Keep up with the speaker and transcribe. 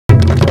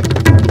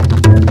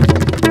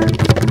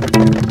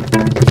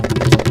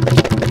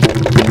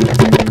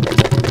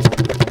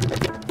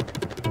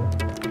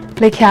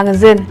Lekhyang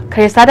Zin,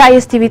 Kresada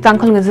ISTV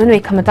Tangkhul Ngazun,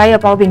 Kamataya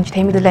Pau Bing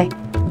Chitemi delay.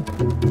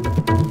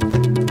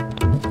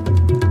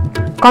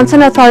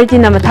 Concerned authority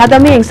na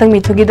mathadami ang sang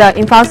mitugida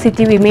Imphal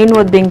City we main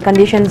road being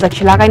conditions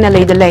zakshilakay na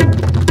lay delay.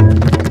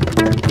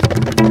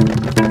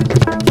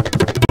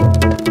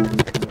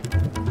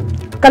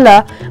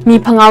 Kala mi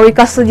phangawi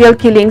custodial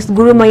killings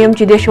Guru Mayam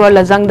Chideshwar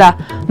Lazangda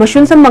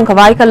mashun sam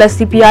mangkawai kala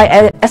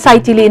CPI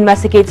SIT li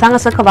investigate sang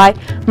asa kawai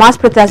mass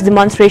protest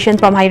demonstration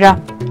pamhaira.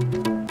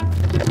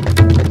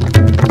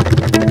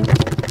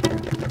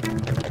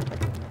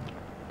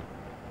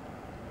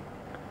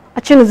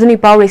 Aching zuni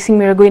pau racing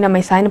miragoi na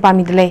may sign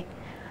pami delay.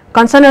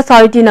 Concerned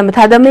authority na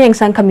mathadami ang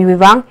sang kami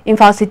wivang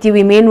Imphal City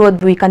we main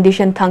road we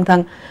condition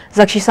thang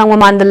zakshisang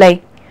waman delay.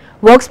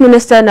 Works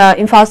Minister na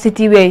Imphal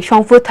City we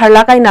Shongfu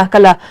tharlakay na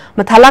kala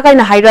mathalakay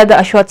na haira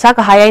da ashwat sa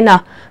kahayay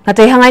na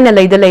ngatay hangay na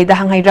lay da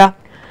hangayra.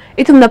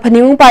 Itum na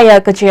paningong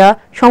paya kachya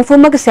Shongfu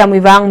magasyam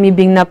wivang mi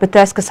bing na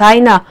protest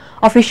kasay na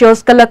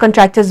officials kala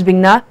contractors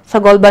bing na sa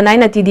Golbanay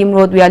na Tidim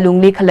Road we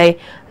alungli kalay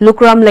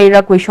lukram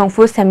layrak we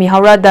Shongfu semi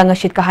haura da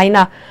ngashit kahay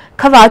na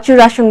kawa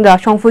churashung da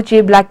Shongfu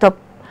chi blacktop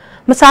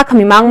masa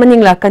kami mang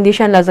maningla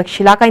condition la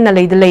zakshilakay na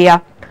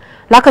laydalaya.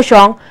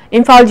 Lakashong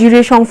Imphal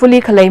jiri Shongfu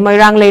li kalay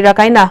mayrang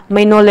layrakay na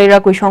may no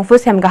layrak we Shongfu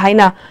sem gahay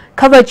na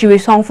kawa chiwi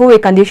Shongfu we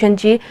condition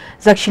chi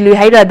zakshilu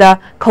hayra da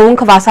kawung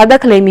kawasada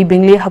kalay mi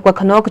bingli hakwa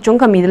kano kachung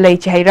kami dalay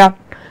chi hayra.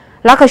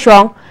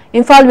 Lakashong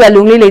Imphal we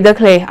alungli layda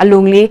kalay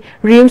alungli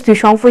rims tu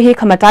Shongfu hi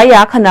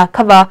kamataya kana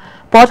kawa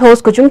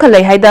potholes kachung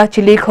kalay hayda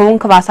chili kawung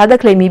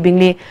kawasada kalay mi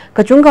bingli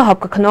kachung ka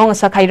hakwa kano nga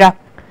sakayra.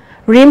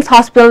 Rims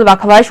Hospital wa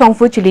kawai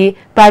Shongfu chili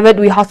private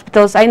we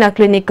hospitals ay na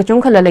clinic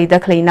kachung kalalay da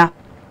kalay na.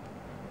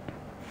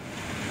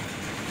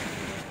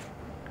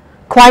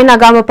 Kwai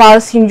Nagamapal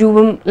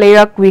Sinjubum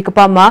Layrak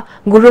Wikapama,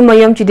 Guru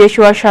Mayam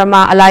Chideshwar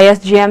Sharma, alias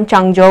GM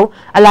Changzhou,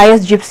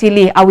 alias Gypsy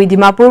Lee, Awi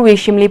Dimapur we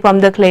Shimli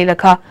Pamda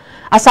Klaylaka.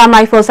 Assam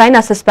Rifles ay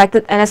na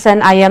suspected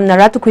NSN IM na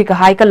Ratukwika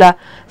Haikala,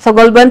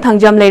 Sagolban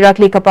Thangjam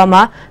Layrak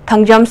Likapama,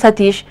 Thangjam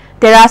Satish,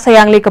 Tera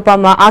Sayang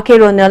Likapama, Ake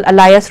Ronel,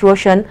 alias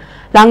Roshan,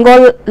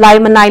 Langol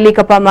Laimanay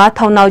Likapama,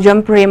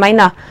 Thaunaujam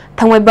Premaina,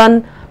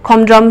 Thangweban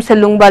Komdram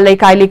Selungba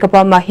Laikai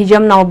Likapama,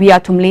 Hijam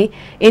Naubia Tumli,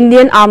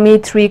 Indian Army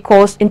 3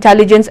 Coast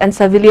Intelligence and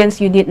Surveillance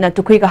Unit na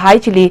Tukwika Hai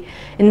Chili,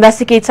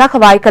 investigate sa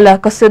kawai kala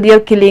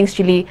custodial killings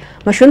Chili,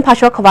 Mashun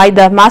Pasho kawai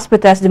da mass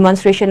protest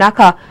demonstration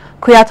naka,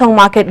 Kuyatong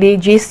Market Li,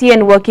 GC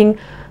and Working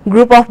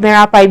Group of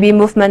Mera Paibi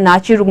Movement na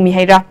Chirugmi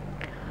Haira.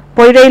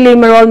 Poirei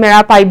Limerol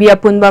Mera Paibi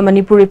Apunba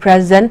Manipuri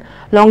President,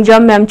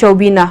 Longjam Mem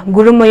Chobina,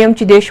 Guru Mayam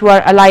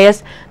Chideshwar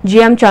alias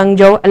GM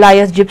Changzhou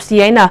alias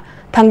Gypsy Aina,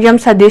 Thangjam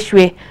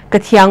Sadeshwe,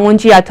 Kathiangun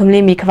chi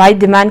atumli mi kawai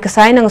demand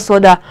kasay ng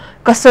soda,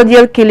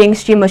 custodial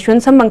killings chi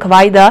mashun sa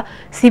kawai da,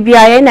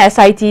 CBI na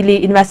SIT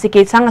li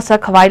investigate sang asa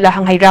kawai la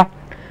hanghayra.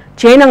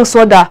 Chain ng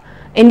soda,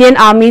 Indian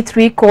Army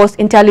 3 Coast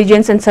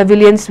Intelligence and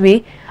Surveillance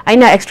we, ay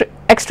na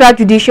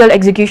extrajudicial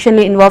execution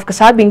li involve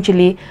kasabing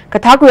chili,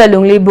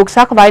 katakuyalung li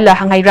buksa kawai la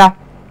hanghayra.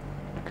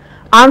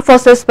 Armed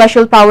Forces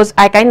Special Powers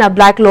Act ay na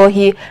black law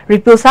hi,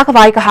 repeal sa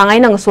kawai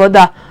kahangay ng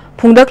soda,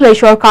 Pungdak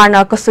Leishwar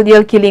Karna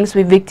custodial killings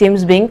with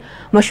victims bing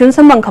mashun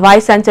sa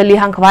mangkawai centrally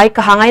hangkawai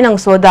kahangay ng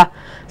soda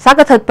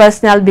sakatat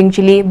personnel bing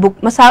chili buk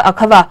masa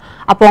akawa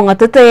apong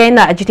atutay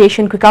na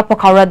agitation kwika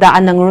pakawra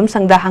daan ng room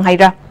sang da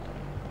hanghayra.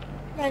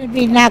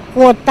 Bina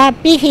kota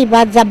pihi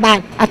ba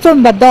zabat atum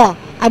bado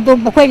adu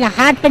makoy na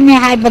hat pa ni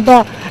hay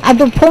bado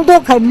adu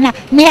pungdo na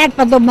ni hat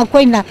bado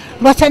makoy na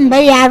basan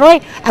bayaroy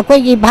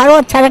akoy gi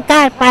Bharat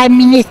Sarkar Prime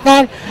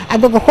Minister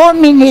adu Home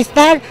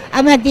Minister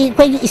amadi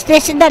koy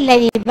station da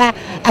laiba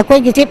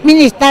akoy gi Chief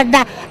Minister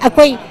da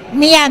akoy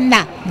miyam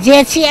na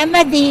JC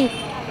amadi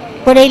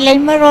koy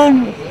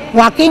maron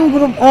working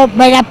group of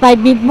Mera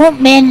Paibi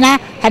Movement na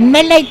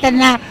hanmelay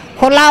na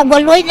kolaw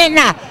galoy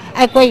na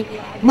akoy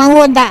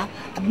mangonda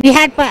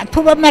Bihat pa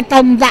tuba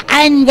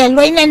matandaan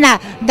galoy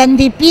na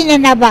dandipi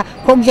na ba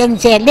kung jang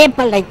sele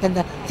palay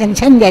tada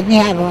jang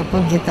ganyan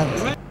kung dito.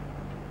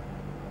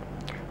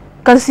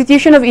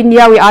 Constitution of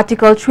India we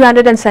Article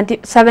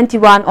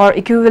 371 or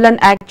equivalent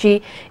Act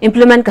G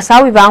implement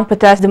kasawi wang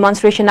protest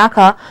demonstration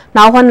naka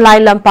nauhan lai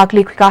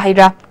lampakli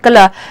kahira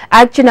kala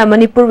Act na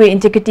Manipur we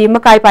integrity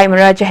makai pai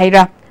mara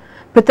jahira.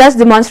 Protest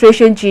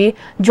demonstration G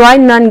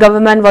join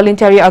non-government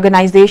voluntary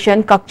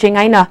organization Kakching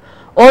aina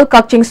All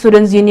Kakching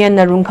Students Union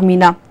na room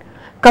kamina.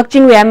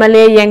 Kakching we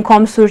MLA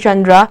Yengkom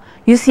Surchandra,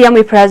 UCM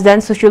we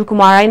President Sushil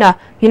Kumar aina,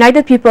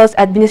 United People's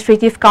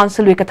Administrative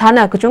Council we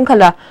Katana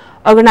Kuchungkala,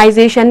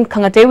 Organization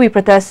Kangate we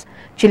protest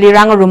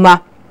Chiliranga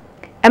Ruma.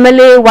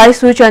 MLA Y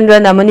Surchandra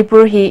na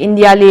Manipur hi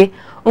India li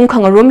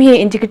Kangarum hi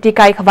integrity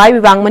kai kawai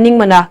wivang maning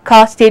mana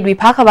ka state we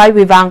pa kawai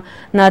wivang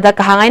na da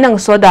kahangay ng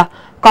soda.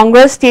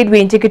 Congress state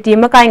we integrity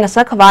makai nga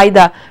sa kawai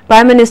da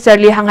Prime Minister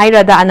li hangay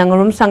rada anang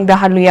room sang da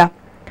haluya.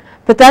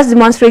 Protest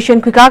demonstration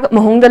kwika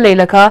mahong da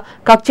laylaka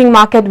Kakching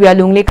market we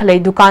alungli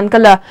kalay dukan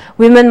kala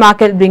women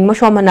market bring mo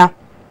shomana.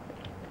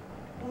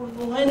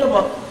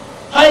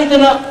 Ay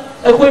na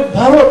ako'y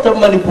Bharat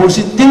Manipur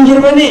si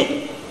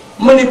Dingjirmani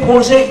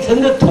Manipur se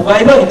thanda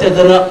thugai ba ita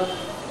dana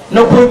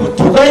नखोई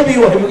थुगाई भी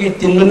होगी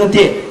तिंग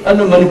नते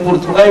अनु मणिपुर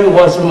थुगाई भी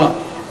वासमा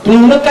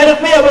तुम कारक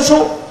में अवसो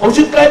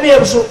हौसिक काय भी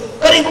अवसो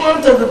करिकुम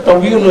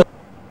तौबियो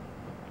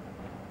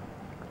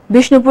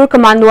Bishnupur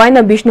Commandwai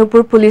na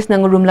Bishnupur Police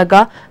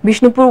Nangurumlaga,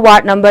 Bishnupur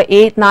Ward number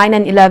 8, 9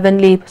 and 11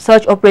 leave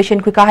search operation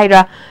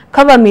Kwikahaira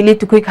cover mili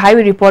to quick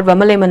highway report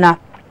Vamalemana.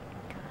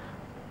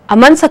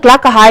 Aman sakla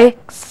kahai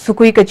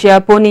sukui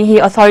kachia poni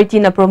hi authority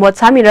na promote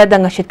samira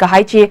dangashit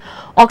kahaichi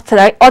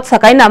ot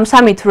sakai nam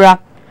samithura.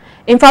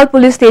 Imphal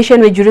Police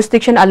Station with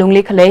jurisdiction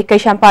alungli khale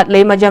Kaishampat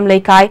le majam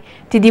le kai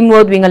Tidim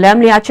Road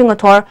wingalam le achung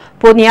athor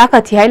ponia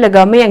ka thihai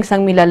laga mayang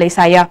sang mila le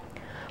saya.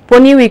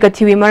 Poni wi ka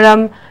thiwi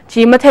maram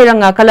chi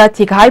mathairanga kala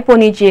thikhai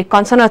poni chi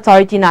concern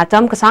authority na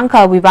tam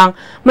kasangkha wiwang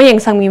mayang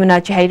sangmi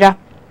mana chaira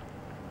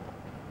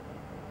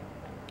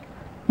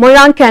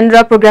Moirang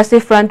Kendra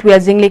Progressive Front we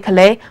jingli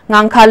khale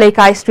ngangkha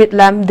lekai street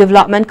lamp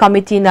development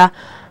committee na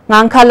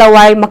ngangkha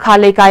lawai makha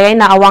lekai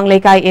na awang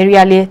lekai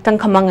area le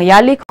tangkhamang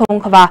yali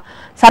khong khawa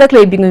sarak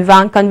le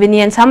bingwiwang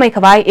convenience samai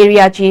khawai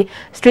area chi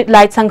street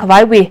light sang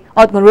khawai we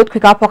ot ngurut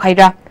khika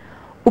phokhaira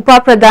upa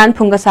pradhan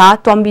phungasa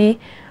tombi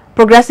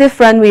Progressive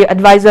Front we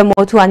advisor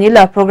Motu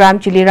Anila program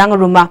chili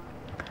rangaruma.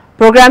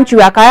 Program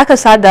chua kaya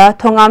kasada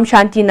thongam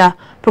shantina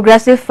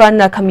Progressive Front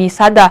na kami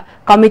sada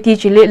committee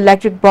chili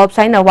electric bulb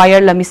sign na wire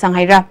lami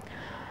sanghaira.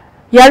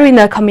 Yari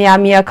na kami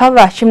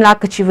kava Shimla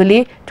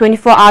kachivali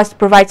 24 hours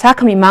provide sa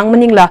kami mang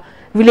maningla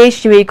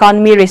village chua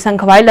economy resang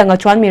kawai langa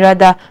chuan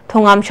mirada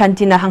thongam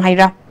shantina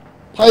hanghaira.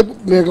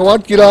 5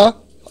 megawatt kila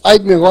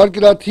 8 megawatt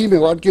kila 3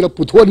 megawatt kila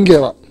puthon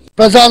gewa.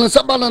 Prasana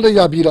sabana na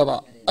yabira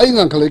ba. Ay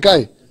ngang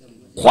kalekai.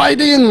 Kwai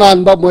de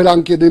ngan ba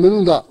moirang ke de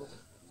menunda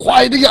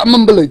kwai de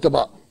amam ba leita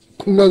ba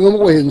khunga ngam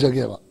ko hen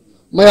jage ba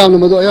mayang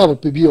ma do aya ba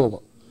pibio ba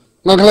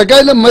ngang khala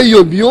kai la mai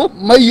yo bio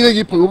mai re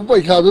gi phang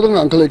ba kha do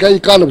ngang khala kai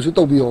ka la su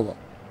to bio ba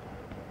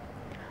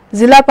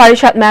Zilla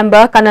Parishad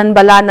member Kanan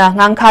Balana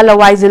ngangkha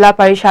lawai Zilla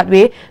Parishad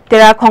we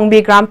Tera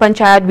Khongbi Gram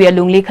Panchayat we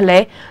alungli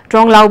khale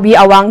trong lau bi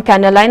awang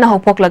canal line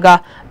hopok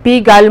laga P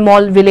Gal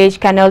Mall village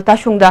canal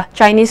tashungda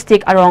Chinese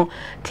stick arong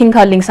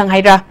thingkha lingsang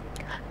haira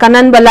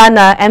Kanan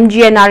Balana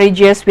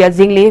MGNREGS we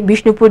jingli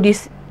Bishnupur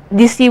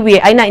DC we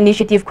aina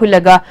initiative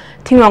khulaga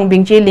thingrong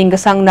bingchi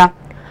lingasang na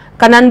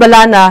Kanan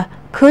Balana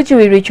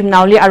khujui richum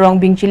nauli arong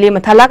bingchili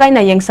mathala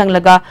kaina yengsang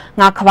laga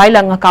nga khawai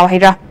la nga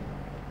kawhaira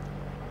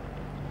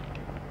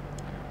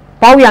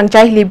Pau yang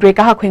chai libre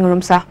ka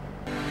khwingrum sa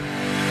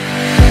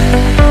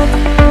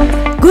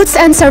Goods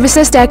and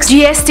Services Tax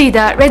GST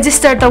da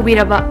register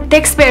tawiraba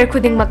taxpayer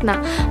khuding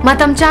makna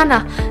matam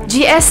chana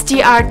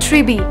GSTR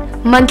 3B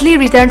monthly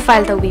return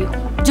file tawiyo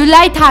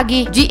July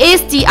thagi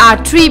GSTR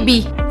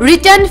 3B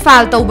return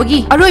file tawbagi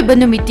aroi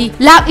banumiti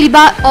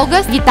lakliba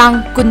August gitang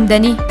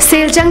kundani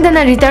sale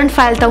changdana return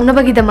file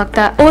tawnabagi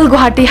damakta All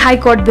Guwahati High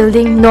Court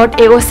Building North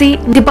AOC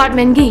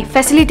Department gi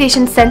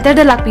Facilitation Center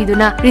da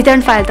lakpiduna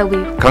return file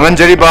tawiyo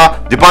Kanganjariba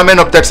Department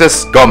of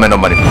Taxes Government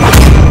of Manipur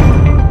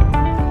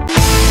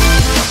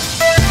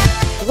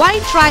Why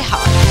try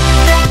hard?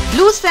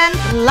 Blue Sands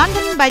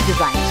London by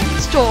Design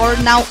store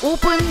now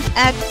opens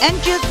at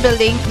NGS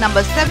Building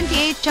number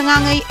 78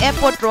 Changangai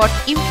Airport Road,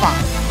 Imphal.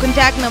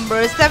 Contact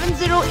number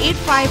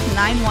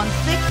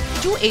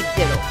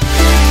 7085916280.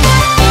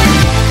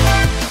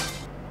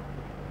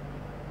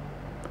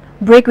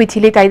 Break with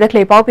Hilly Tide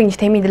Clay Popping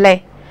Temi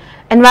delay.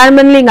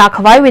 Environmentally nga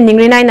khawai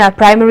winning na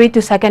primary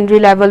to secondary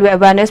level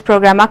awareness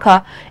program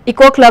aka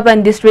Eco Club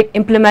and District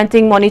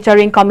Implementing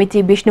Monitoring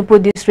Committee Bishnupur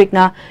District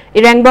na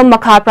Irangbam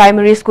Makha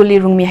Primary School li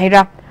rungmi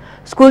haira.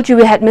 School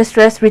Chiwi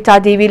Headmistress Rita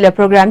Devi le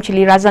program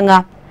chili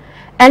razanga.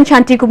 And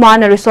Shanti Kumar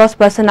na resource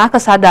person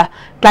akasada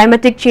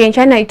climatic change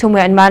na itumu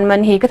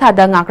environment hi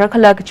kathada ngakra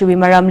khala chiwi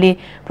maramli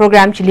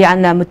program chili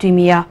anna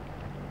mutuimiya.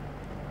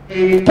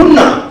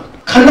 Punna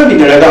khana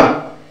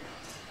binaraga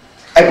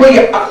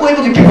akoi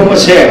buki people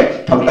se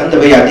phaglan da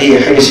bayati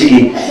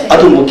haisigi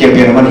adu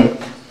campaign mani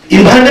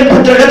environment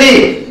phatragadi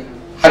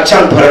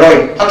hakchang phararoi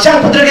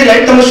hakchang phatragi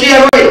light tamusu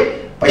yaroi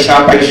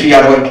paisa paisu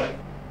yaroi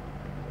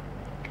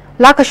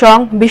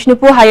Lakashong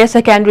Bishnupur Higher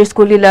Secondary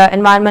School lila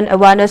Environment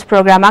Awareness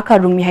Program aka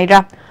rungmi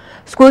haira.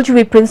 School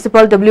Chiwi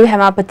Principal W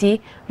Hemapati,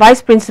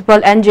 Vice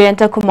Principal N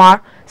Jayanta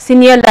Kumar,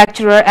 Senior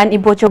Lecturer N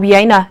Ibocho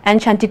Biaina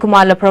and Shanti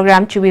Kumar la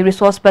program Chiwi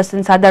Resource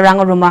Person Sada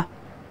Rangaruma.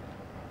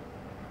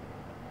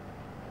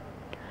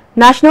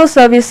 National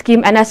Service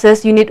Scheme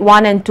NSS Unit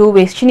 1 and 2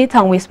 with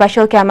Chinithangwi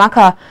Special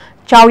Camaka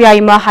Chow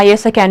Yaima Higher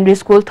Secondary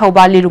School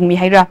Thobali rungmi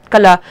haira.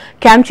 Kala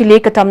Cam Chili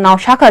Katam Now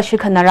Shaka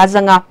Shikhana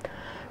Razanga.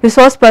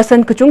 Resource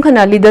person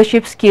kuchungkhana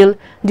leadership skill,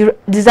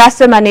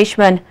 disaster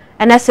management,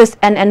 NSS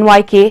and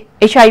NYK,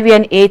 HIV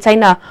and AIDS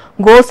aina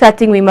goal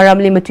setting wi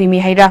maramli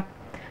matuimi haira.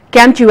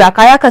 Camp chiwa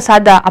kaya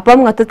kasada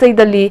apam ngatatai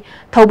dali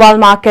Thobal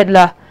market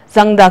la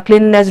zangda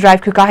cleanliness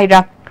drive kuka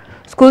haira.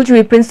 School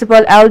chiwi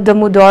principal L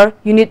Damudor,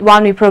 Unit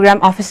 1 wi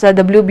program officer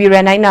WB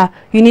Renaina,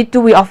 Unit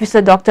 2 wi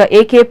officer Dr.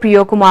 AK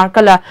Priyo Kumar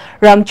kala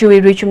ram chiwi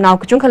richum now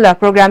kuchungkhala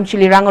program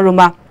chili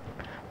rangaruma.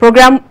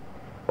 Program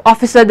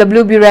Officer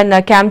W.B. Ren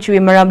na Cam Chui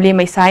Maramli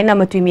may sign na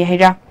matuimi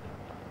haira.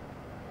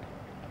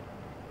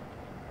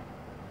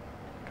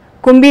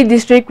 Kumbi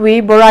District we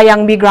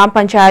Borayangbi Gram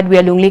Panchayat we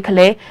Lungli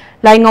Khale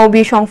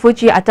Laingaubi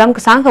Shongfuchi Atam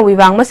Kasang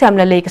Wivang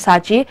Masamla Lake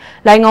Sachi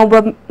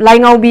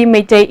Laingaubi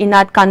Mete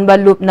Inat Kanba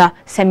Lupna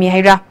Semi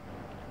Hira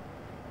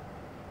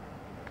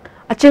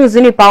Aching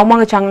Zini Pau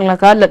Manga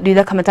Changlaka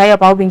Latida Kamataya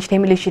Pau Binch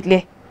Temili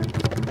Shitle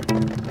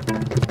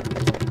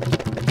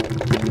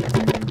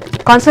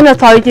Concerned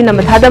authority na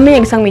mathadami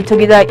ang sang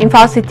mitugida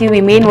Imphal City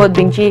we main road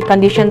bingchi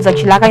conditions at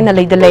Chilakay na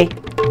delay.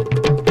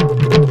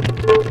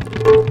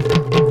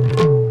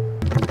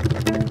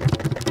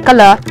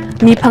 Kala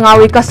ni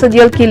pangawi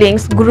custodial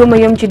killings Guru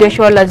Mayum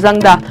Judicial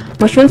Lazangda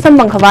Mashun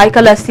Sambang Kawai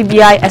Kala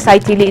CBI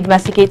SIT li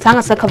investigate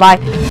sang sa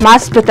Kawai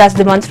mass protest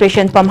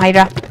demonstration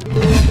pamhaira.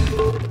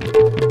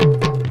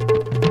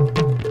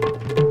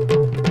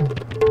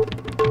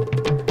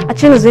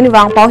 Aching zini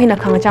wang pau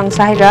hinakang chang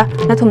sahira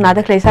na thumnada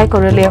klesai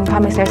korelem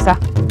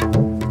phamesersa.